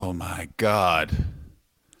Oh my God.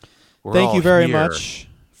 Thank you very much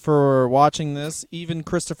for watching this. Even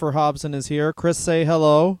Christopher Hobson is here. Chris, say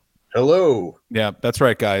hello. Hello. Yeah, that's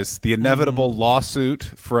right, guys. The inevitable lawsuit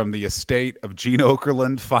from the estate of Gene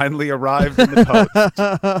Okerlund finally arrived in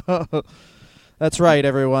the post. That's right,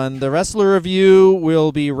 everyone. The Wrestler Review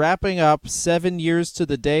will be wrapping up 7 years to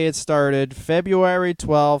the day it started, February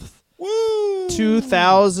 12th,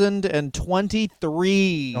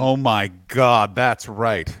 2023. Oh my God, that's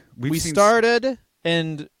right. We started,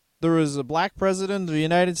 and there was a black president of the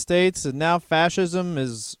United States, and now fascism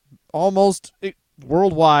is almost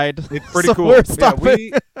worldwide. It's pretty So cool. we're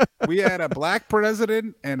stopping. We had a black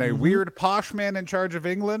president and a weird posh man in charge of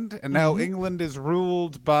England, and now England is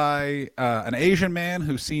ruled by an Asian man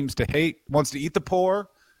who wants to eat the poor.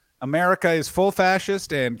 America is full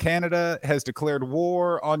fascist, and Canada has declared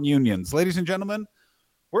war on unions. Ladies and gentlemen,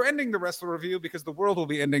 we're ending the Wrestler Review because the world will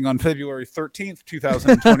be ending on February 13th,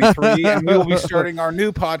 2023, and we will be starting our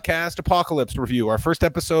new podcast, Apocalypse Review. Our first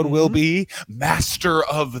episode will be Master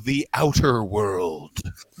of the Outer World.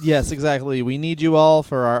 Yes, exactly. We need you all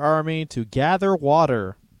for our army to gather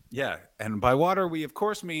water. Yeah, and by water, we of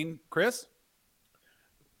course mean, Chris?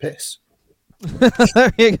 Piss.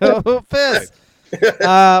 There you go, piss.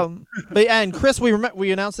 And Chris,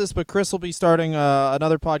 we announced this, but Chris will be starting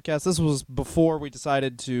another podcast. This was before we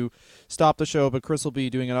decided to stop the show, but Chris will be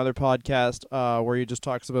doing another podcast where he just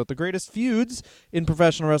talks about the greatest feuds in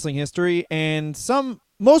professional wrestling history, and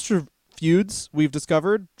most feuds we've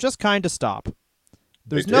discovered just kind of stop.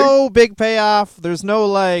 There's no big payoff. There's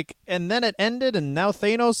no and then it ended, and now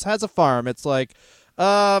Thanos has a farm. It's like,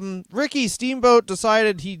 Ricky Steamboat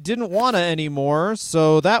decided he didn't want to anymore,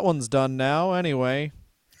 so that one's done now anyway.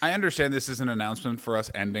 I understand this is an announcement for us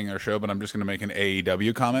ending our show, but I'm just going to make an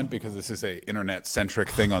AEW comment because this is a internet-centric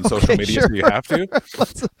thing on social media, so you have to.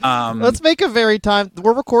 Let's make a very time.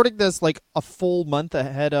 We're recording this like a full month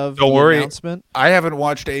ahead of the announcement. I haven't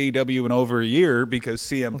watched AEW in over a year because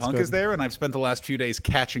CM Punk is there, and I've spent the last few days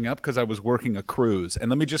catching up because I was working a cruise. And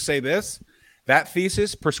let me just say this. That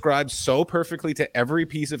thesis prescribes so perfectly to every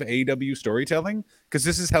piece of AEW storytelling because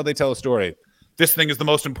this is how they tell a story. This thing is the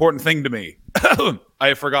most important thing to me. I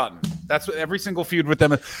have forgotten. That's what every single feud with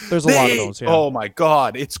them. There's a lot of those. Yeah. Oh my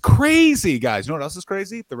God. It's crazy, guys. You know what else is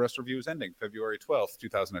crazy? The Rest Review is ending February 12th,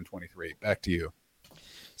 2023. Back to you.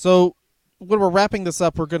 So when we're wrapping this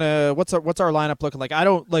up, we're going to, what's our lineup looking like? I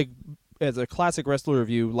don't as a classic Wrestler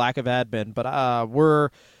Review, lack of admin, but we're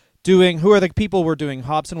doing, who are the people we're doing?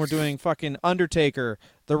 Hobson, we're doing fucking Undertaker,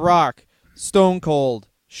 The Rock, Stone Cold,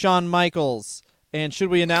 Shawn Michaels. And should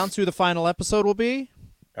we announce who the final episode will be?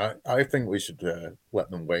 I think we should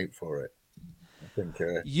let them wait for it. I think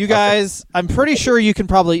you guys, I'm pretty sure you can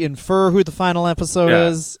probably infer who the final episode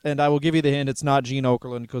is, and I will give you the hint. It's not Gene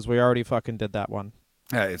Okerlund because we already fucking did that one.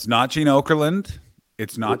 It's not Gene Okerlund.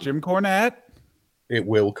 It's not Jim Cornette. It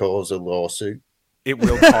will cause a lawsuit. It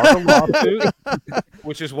will cause a lawsuit,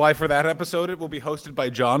 which is why for that episode it will be hosted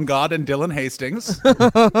by John God and Dylan Hastings.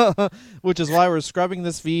 Which is why we're scrubbing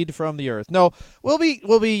this feed from the earth. No, we'll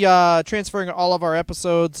be transferring all of our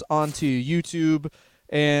episodes onto YouTube,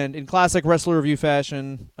 and in classic Wrestler Review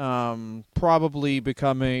fashion, probably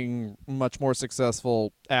becoming much more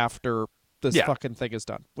successful after this fucking thing is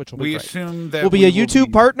done. Which will be great. Assume that we'll be a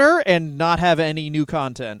YouTube partner and not have any new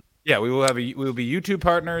content. Yeah, we will be YouTube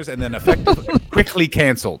partners and then effectively quickly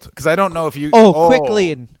canceled because I don't know if you quickly.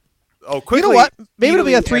 You know what? Maybe it'll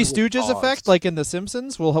be a Three Stooges effect, like in The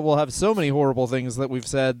Simpsons. We'll have so many horrible things that we've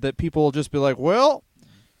said that people will just be like, "Well,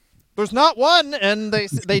 there's not one," and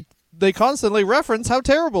they constantly reference how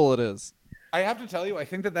terrible it is. I have to tell you, I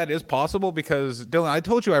think that is possible because Dylan, I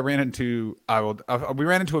told you we ran into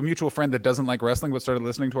a mutual friend that doesn't like wrestling but started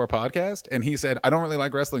listening to our podcast, and he said, I don't really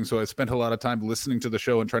like wrestling, so I spent a lot of time listening to the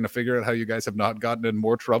show and trying to figure out how you guys have not gotten in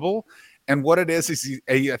more trouble. And what it is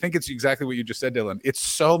I think it's exactly what you just said, Dylan. It's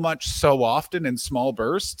so much so often in small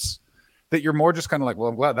bursts that you're more just kind of like, well,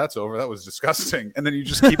 I'm glad that's over. That was disgusting. And then you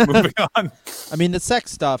just keep moving on. I mean, the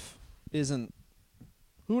sex stuff isn't,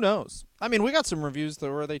 who knows? I mean, we got some reviews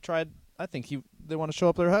where they tried, I think they want to show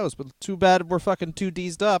up their house, but too bad we're fucking too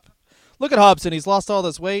D'd up. Look at Hobson. He's lost all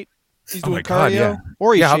this weight. He's doing cardio.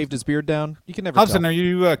 Or he shaved his beard down. You can never Hobson, tell. are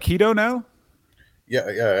you keto now?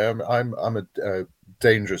 Yeah. I'm a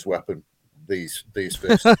dangerous weapon. These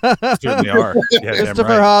fists certainly are. Yeah,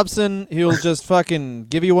 Christopher Hobson, he'll just fucking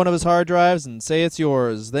give you one of his hard drives and say it's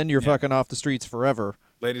yours. Then you're fucking off the streets forever.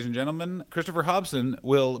 Ladies and gentlemen, Christopher Hobson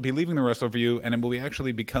will be leaving the Wrestler Review and it will be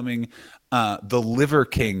actually becoming the Liver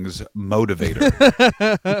King's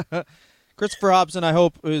motivator. Christopher Hobson, I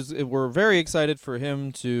hope, we're very excited for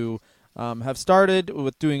him to have started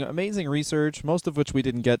with doing amazing research, most of which we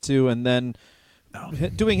didn't get to, and then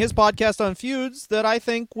doing his podcast on feuds that I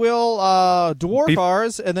think will dwarf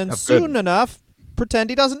ours, and then soon enough pretend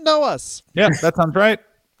he doesn't know us. Yeah, that sounds right.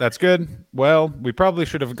 That's good. Well, we probably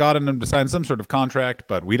should have gotten him to sign some sort of contract,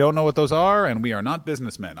 but we don't know what those are, and we are not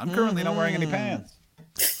businessmen. I'm currently not wearing any pants.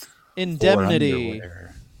 Indemnity.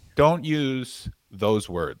 Don't use those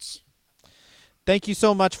words. Thank you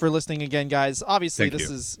so much for listening again, guys. Obviously, Thank this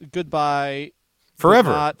you. is goodbye Forever.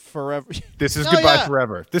 Not forever. This is goodbye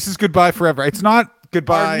forever. This is goodbye forever. It's not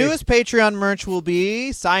goodbye. Our newest Patreon merch will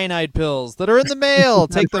be cyanide pills that are in the mail.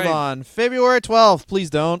 Take them on February 12th.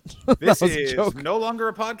 Please don't. This is no longer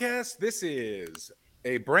a podcast. This is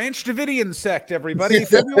a Branch Davidian sect, everybody.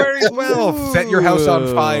 February 12th. Set your house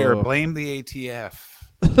on fire. Blame the ATF.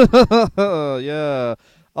 Yeah.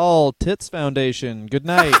 All Tits Foundation. Good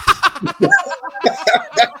night.